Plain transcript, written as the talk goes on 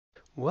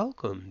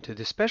Welcome to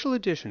the special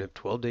edition of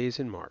 12 Days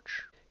in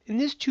March. In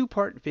this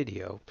two-part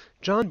video,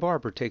 John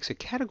Barber takes a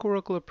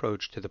categorical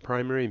approach to the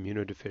primary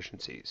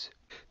immunodeficiencies.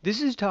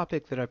 This is a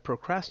topic that I've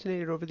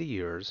procrastinated over the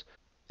years,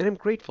 and I'm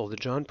grateful that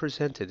John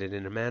presented it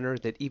in a manner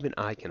that even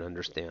I can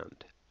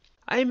understand.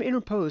 I have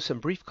interposed some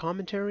brief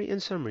commentary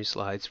and summary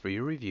slides for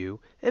your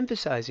review,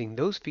 emphasizing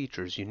those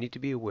features you need to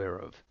be aware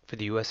of for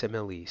the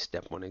USMLE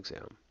Step 1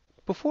 exam.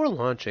 Before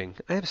launching,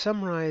 I have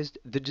summarized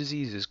the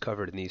diseases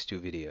covered in these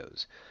two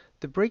videos.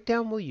 The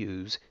breakdown we'll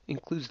use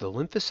includes the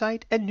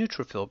lymphocyte and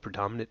neutrophil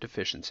predominant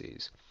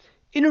deficiencies.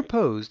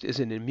 Interposed is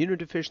an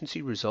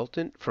immunodeficiency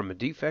resultant from a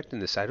defect in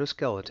the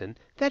cytoskeleton,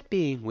 that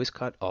being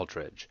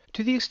Wiskott-Aldrich.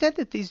 To the extent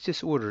that these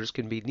disorders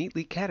can be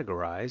neatly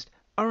categorized,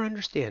 our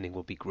understanding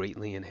will be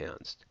greatly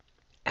enhanced.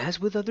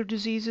 As with other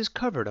diseases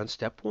covered on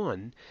Step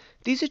 1,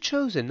 these are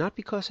chosen not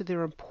because of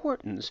their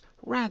importance,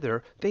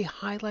 rather they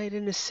highlight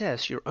and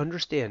assess your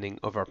understanding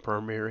of our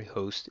primary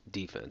host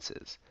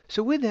defenses.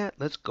 So with that,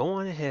 let's go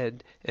on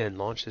ahead and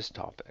launch this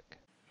topic.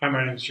 Hi,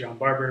 my name is John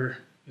Barber.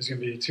 This is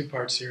going to be a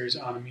two-part series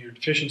on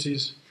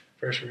immunodeficiencies.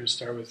 First, we're going to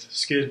start with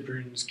SCID,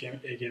 Bruton's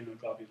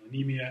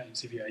Agammaglobulinemia, and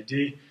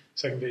CVID.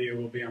 Second video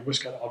will be on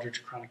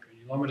Wiskott-Aldrich chronic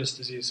granulomatous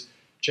disease,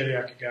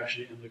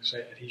 Chiari-Akashi, and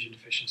leukocyte adhesion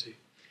deficiency.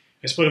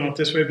 I split them up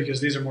this way because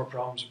these are more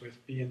problems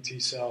with B and T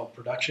cell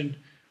production,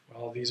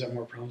 while these are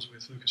more problems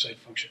with leukocyte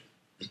function.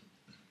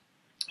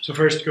 So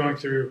first, going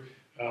through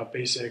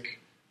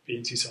basic B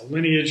and T cell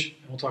lineage,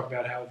 and we'll talk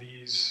about how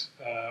these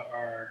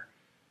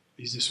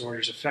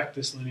disorders affect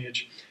this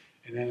lineage,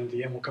 and then at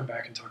the end we'll come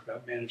back and talk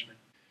about management.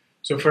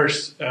 So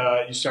first,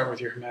 you start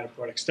with your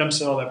hematopoietic stem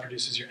cell that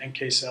produces your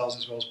NK cells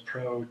as well as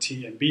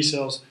pro-T and B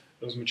cells.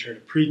 Those mature to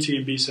pre-T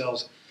and B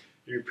cells.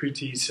 Your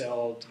pre-T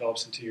cell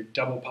develops into your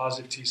double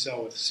positive T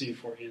cell with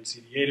CD4 and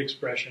CD8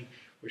 expression,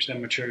 which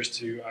then matures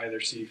to either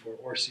CD4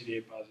 or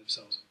CD8 positive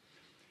cells.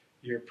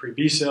 Your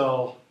pre-B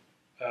cell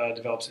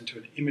develops into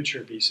an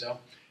immature B cell.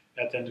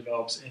 That then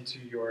develops into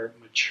your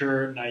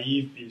mature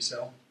naive B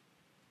cell.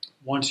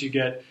 Once you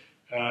get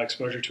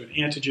exposure to an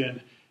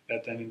antigen,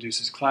 that then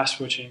induces class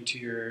switching to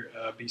your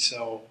B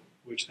cell,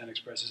 which then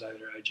expresses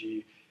either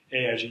IgA,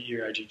 IgE,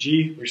 or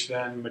IgG, which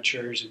then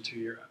matures into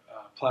your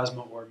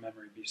plasma or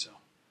memory B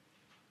cell.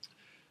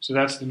 So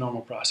that's the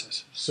normal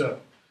process. So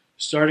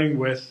starting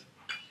with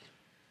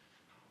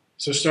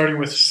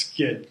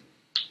SCID.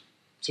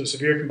 So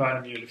severe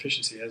combined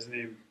immunodeficiency, as the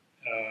name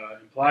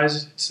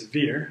implies, it's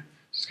severe.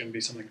 It's going to be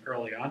something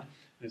early on, and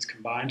it's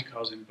combined,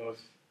 causing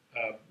both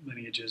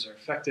lineages are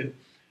affected,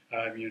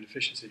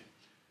 immunodeficiency.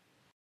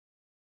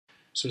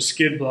 So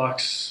SCID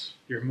blocks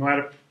your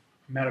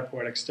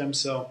hematopoietic stem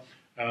cell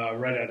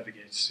right out of the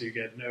gates. So you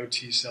get no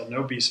T cell,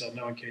 no B cell,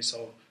 no NK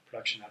cell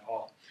production at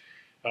all.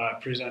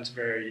 Presents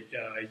very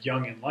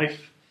young in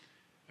life,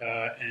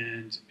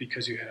 and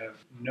because you have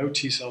no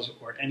T cells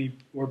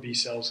or B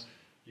cells,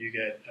 you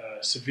get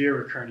severe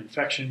recurrent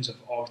infections of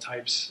all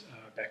types: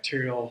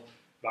 bacterial,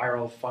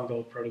 viral,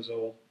 fungal,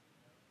 protozoal.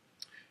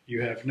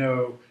 You have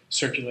no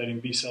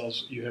circulating B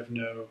cells. You have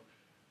no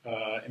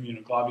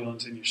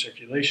immunoglobulins in your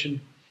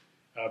circulation.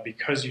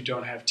 Because you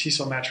don't have T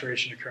cell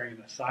maturation occurring in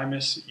the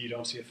thymus, you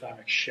don't see a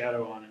thymic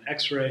shadow on an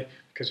X-ray.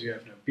 Because you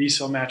have no B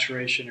cell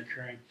maturation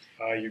occurring,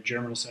 your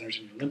germinal centers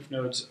in your lymph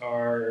nodes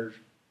are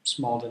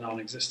small to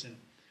non-existent,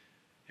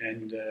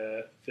 and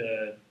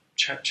the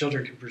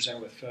children can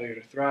present with failure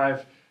to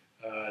thrive,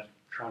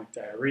 chronic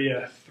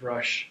diarrhea,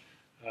 thrush,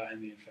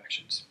 and the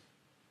infections.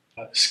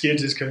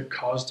 SCID is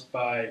caused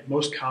by,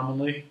 most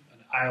commonly,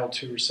 an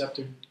IL-2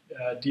 receptor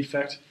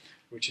defect,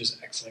 which is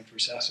X-linked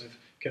recessive.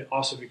 Can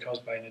also be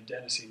caused by an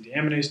adenosine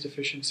deaminase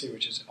deficiency,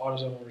 which is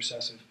autosomal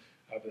recessive,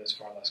 but it's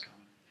far less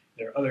common.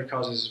 There are other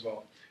causes as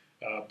well,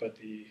 but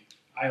the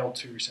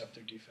IL-2 receptor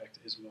defect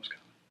is most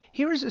common.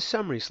 Here is a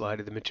summary slide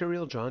of the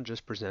material John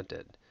just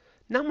presented.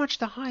 Not much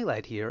to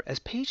highlight here, as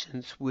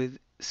patients with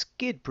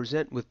SCID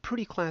present with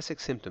pretty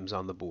classic symptoms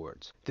on the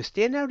boards. The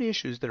standout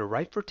issues that are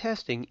ripe for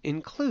testing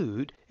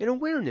include an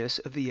awareness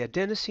of the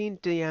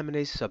adenosine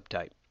deaminase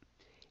subtype.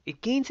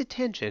 It gains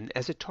attention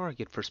as a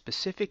target for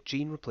specific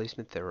gene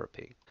replacement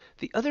therapy.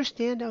 The other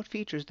standout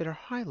features that are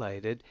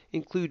highlighted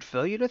include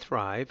failure to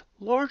thrive,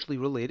 largely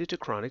related to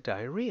chronic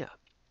diarrhea.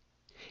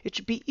 It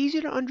should be easy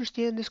to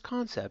understand this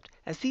concept,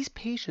 as these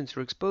patients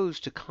are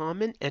exposed to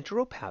common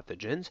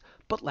enteropathogens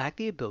but lack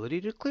the ability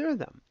to clear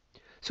them.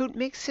 So it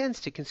makes sense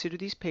to consider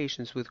these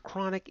patients with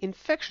chronic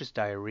infectious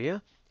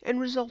diarrhea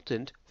and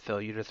resultant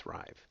failure to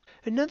thrive.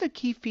 Another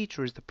key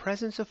feature is the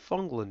presence of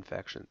fungal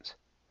infections.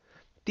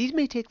 These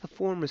may take the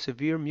form of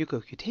severe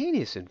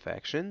mucocutaneous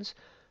infections,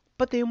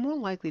 but they are more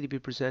likely to be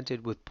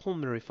presented with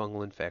pulmonary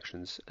fungal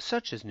infections,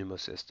 such as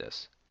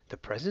pneumocystis. The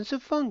presence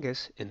of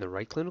fungus in the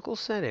right clinical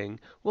setting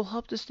will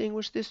help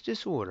distinguish this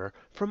disorder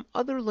from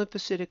other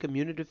lymphocytic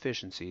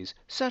immunodeficiencies,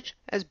 such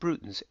as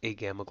Bruton's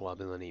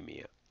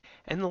Agammaglobulinemia.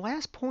 And the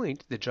last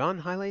point that John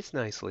highlights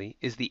nicely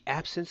is the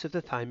absence of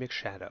the thymic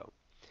shadow.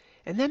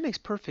 And that makes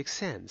perfect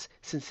sense,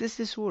 since this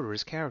disorder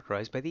is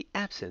characterized by the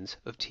absence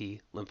of T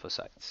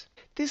lymphocytes.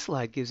 This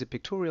slide gives a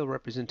pictorial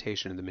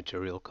representation of the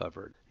material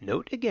covered.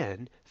 Note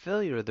again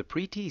failure of the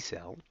pre-T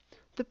cell,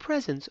 the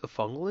presence of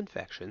fungal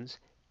infections,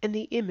 and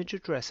the image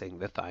addressing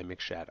the thymic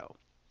shadow.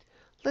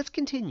 Let's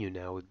continue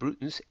now with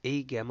Bruton's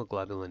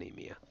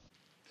Agammaglobulinemia.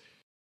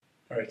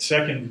 All right,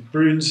 second,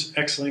 Bruton's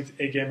X-linked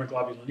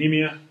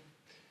Agammaglobulinemia.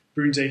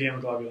 Bruton's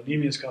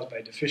Agammaglobulinemia is caused by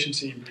a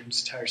deficiency in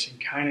Bruton's tyrosine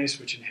kinase,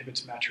 which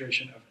inhibits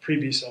maturation of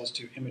pre-B cells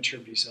to immature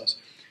B cells.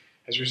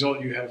 As a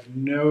result, you have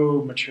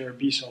no mature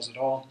B cells at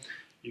all,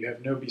 you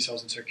have no B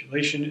cells in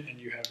circulation, and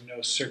you have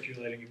no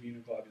circulating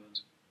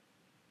immunoglobulins.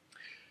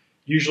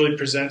 Usually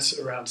presents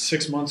around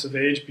 6 months of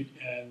age,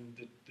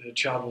 and the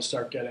child will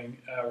start getting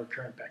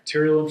recurrent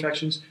bacterial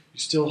infections. You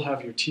still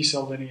have your T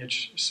cell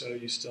lineage, so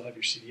you still have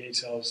your CD8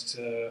 cells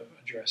to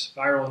address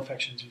viral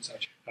infections and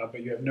such,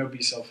 but you have no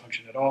B cell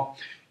function at all.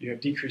 You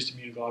have decreased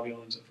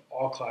immunoglobulins of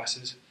all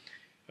classes.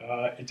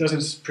 It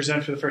doesn't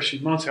present for the first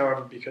few months,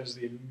 however, because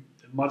the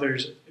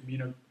mother's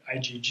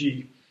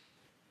IgG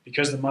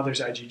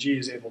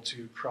is able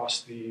to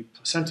cross the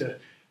placenta,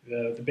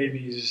 the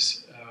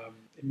baby's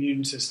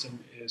immune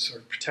system is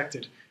sort of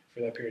protected for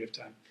that period of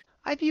time.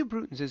 I view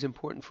Bruton's as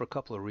important for a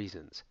couple of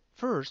reasons.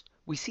 First,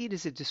 we see it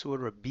as a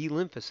disorder of B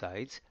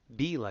lymphocytes,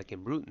 B like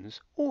in Bruton's,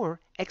 or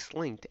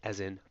X-linked as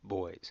in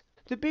boys.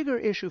 The bigger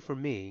issue for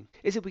me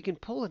is that we can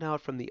pull it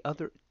out from the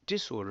other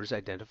disorders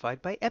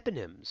identified by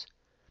eponyms.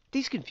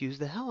 These confuse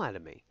the hell out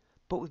of me.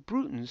 But with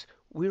Bruton's,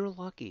 we're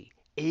lucky.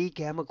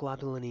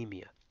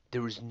 Agammaglobulinemia.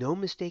 There is no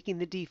mistaking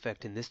the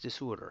defect in this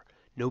disorder.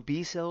 No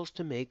B cells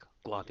to make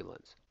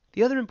globulins.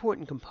 The other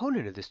important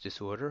component of this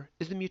disorder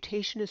is the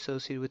mutation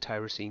associated with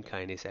tyrosine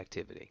kinase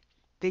activity.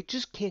 They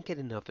just can't get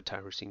enough of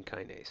tyrosine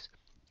kinase.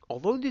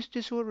 Although this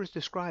disorder is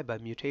described by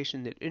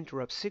mutation that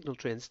interrupts signal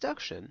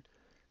transduction,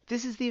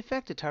 this is the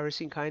effect of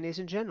tyrosine kinase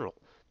in general.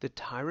 The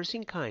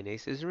tyrosine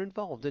kinases are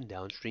involved in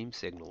downstream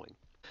signaling.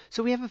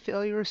 So we have a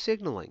failure of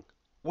signaling.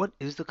 What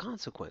is the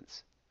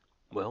consequence?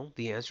 Well,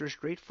 the answer is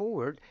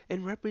straightforward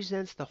and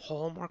represents the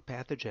hallmark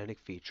pathogenic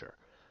feature.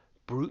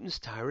 Bruton's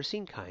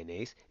tyrosine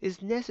kinase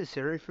is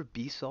necessary for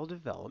B cell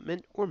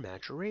development or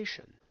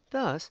maturation.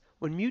 Thus,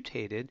 when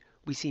mutated,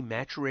 we see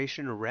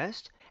maturation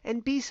arrest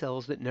and B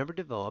cells that never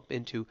develop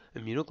into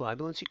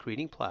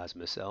immunoglobulin-secreting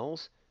plasma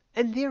cells,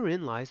 and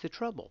therein lies the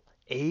trouble,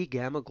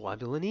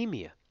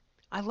 agammaglobulinemia.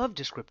 I love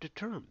descriptive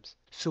terms.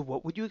 So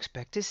what would you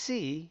expect to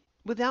see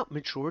without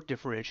mature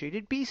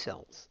differentiated B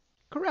cells?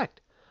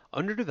 Correct.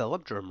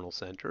 Underdeveloped germinal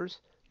centers,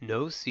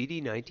 no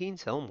CD19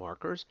 cell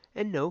markers,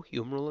 and no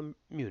humoral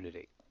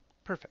immunity.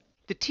 Perfect.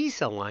 The T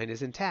cell line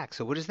is intact,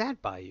 so what does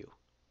that buy you?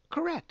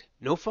 Correct.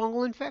 No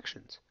fungal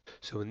infections.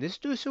 So in this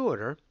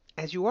disorder,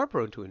 as you are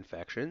prone to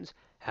infections,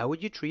 how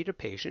would you treat a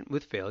patient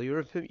with failure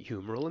of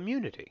humoral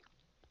immunity?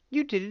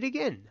 You did it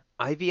again.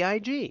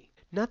 IVIG.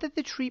 Not that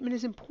the treatment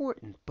is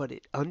important, but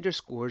it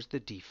underscores the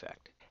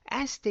defect.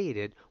 As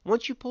stated,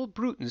 once you pull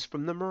Bruton's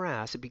from the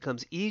morass, it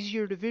becomes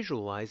easier to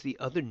visualize the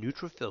other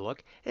neutrophilic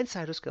and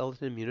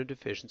cytoskeleton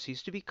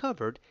immunodeficiencies to be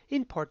covered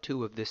in Part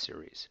 2 of this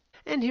series.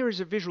 And here is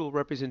a visual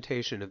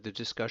representation of the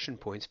discussion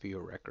points for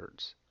your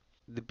records.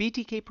 The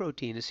BTK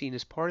protein is seen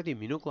as part of the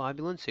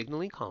immunoglobulin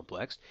signaling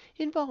complex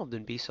involved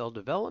in B cell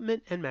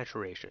development and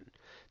maturation.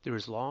 There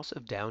is loss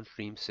of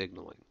downstream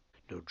signaling.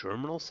 No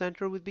germinal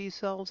center with B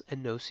cells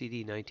and no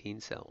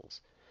CD19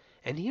 cells.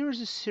 And here is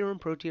a serum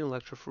protein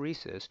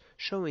electrophoresis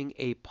showing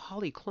a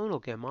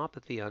polyclonal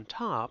gammopathy on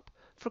top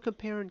for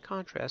compare and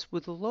contrast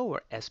with the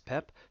lower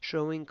SPEP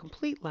showing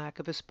complete lack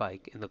of a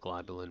spike in the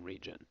globulin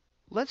region.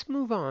 Let's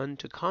move on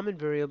to common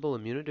variable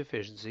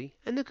immunodeficiency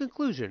and the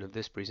conclusion of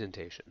this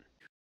presentation.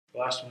 The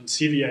last one,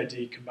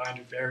 CVID,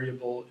 combined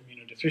variable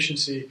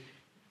immunodeficiency,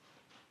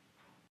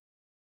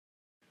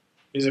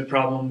 is a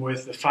problem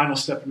with the final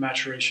step of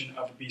maturation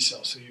of a B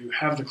cell. So you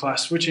have the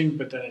class switching,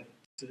 but then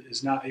it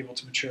is not able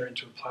to mature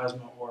into a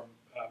plasma or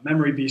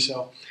memory B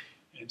cell.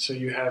 And so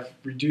you have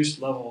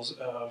reduced levels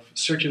of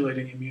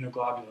circulating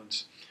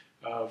immunoglobulins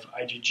of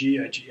IgG,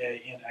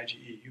 IgA, and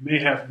IgE. You may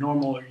have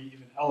normal or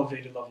even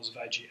elevated levels of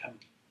IgM.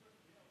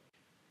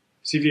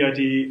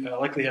 CVID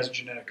likely has a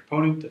genetic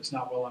component that's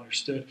not well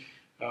understood,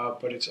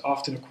 but it's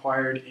often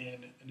acquired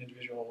in an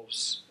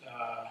individual's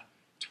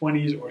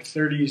 20s or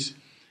 30s,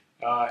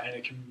 and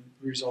it can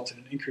result in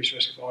an increased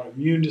risk of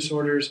autoimmune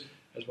disorders,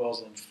 as well as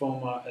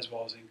lymphoma, as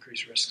well as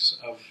increased risks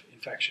of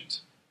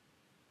infections.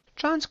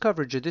 John's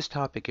coverage of this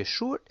topic is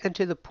short and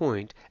to the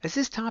point, as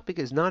this topic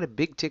is not a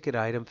big-ticket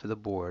item for the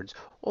boards,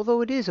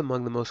 although it is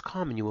among the most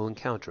common you will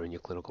encounter in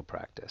your clinical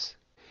practice.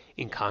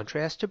 In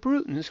contrast to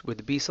Bruton's, where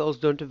the B cells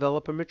don't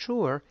develop or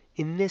mature,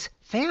 in this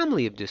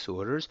family of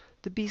disorders,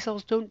 the B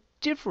cells don't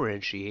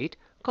differentiate,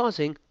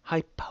 causing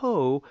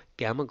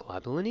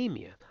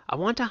hypogammaglobulinemia. I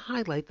want to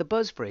highlight the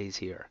buzz phrase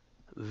here.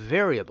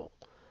 Variable.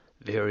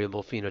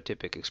 Variable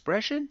phenotypic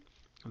expression,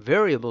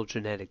 variable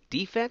genetic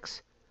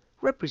defects,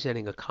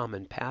 representing a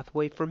common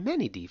pathway for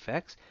many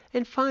defects,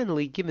 and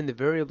finally, given the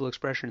variable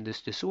expression of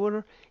this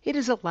disorder, it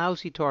is a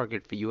lousy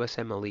target for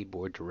USMLE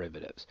board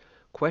derivatives.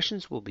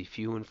 Questions will be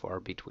few and far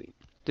between.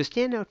 The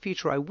standout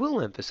feature I will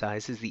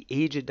emphasize is the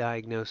age of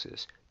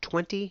diagnosis,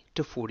 20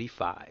 to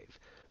 45.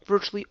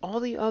 Virtually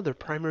all the other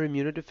primary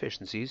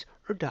immunodeficiencies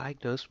are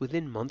diagnosed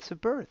within months of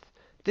birth.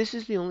 This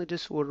is the only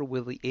disorder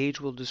where the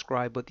age will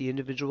describe what the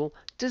individual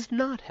does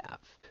not have.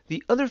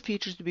 The other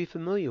features to be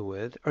familiar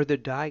with are the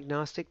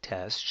diagnostic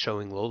tests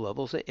showing low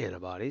levels of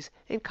antibodies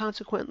and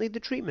consequently the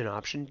treatment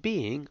option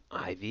being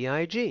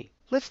IVIG.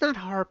 Let's not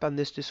harp on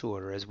this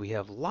disorder as we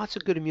have lots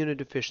of good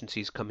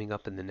immunodeficiencies coming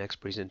up in the next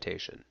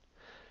presentation.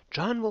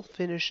 John will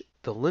finish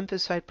the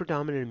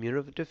lymphocyte-predominant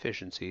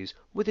immunodeficiencies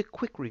with a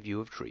quick review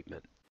of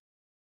treatment.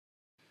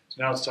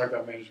 So now let's talk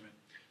about management.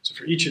 So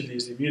for each of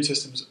these, the immune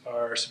systems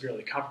are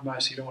severely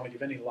compromised, so you don't want to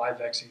give any live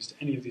vaccines to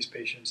any of these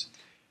patients.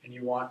 And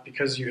you want,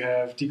 because you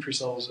have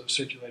decreased levels of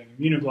circulating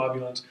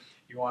immunoglobulins,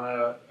 you want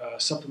to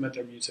supplement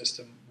their immune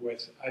system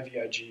with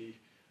IVIG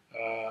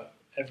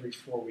every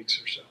 4 weeks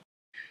or so.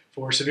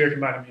 For severe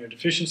combined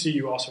immunodeficiency,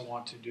 you also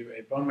want to do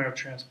a bone marrow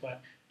transplant.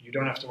 You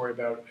don't have to worry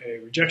about a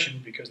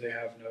rejection because they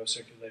have no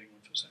circulating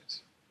lymphocytes.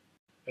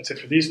 That's it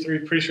for these three.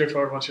 Pretty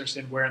straightforward once you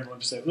understand where in the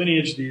lymphocyte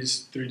lineage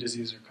these three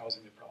diseases are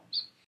causing the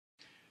problems.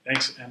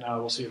 Thanks, and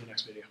we'll see you in the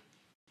next video.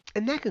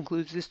 And that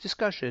concludes this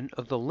discussion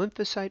of the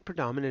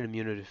lymphocyte-predominant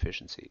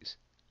immunodeficiencies.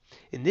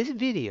 In this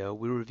video,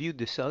 we reviewed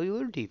the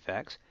cellular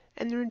defects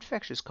and their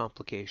infectious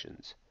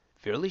complications.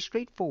 Fairly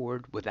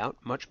straightforward without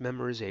much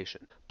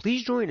memorization.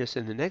 Please join us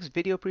in the next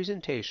video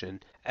presentation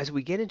as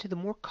we get into the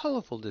more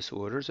colorful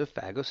disorders of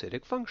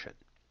phagocytic function.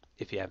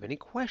 If you have any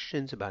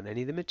questions about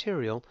any of the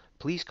material,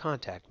 please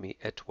contact me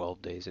at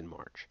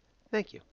 12DaysinMarch. Thank you.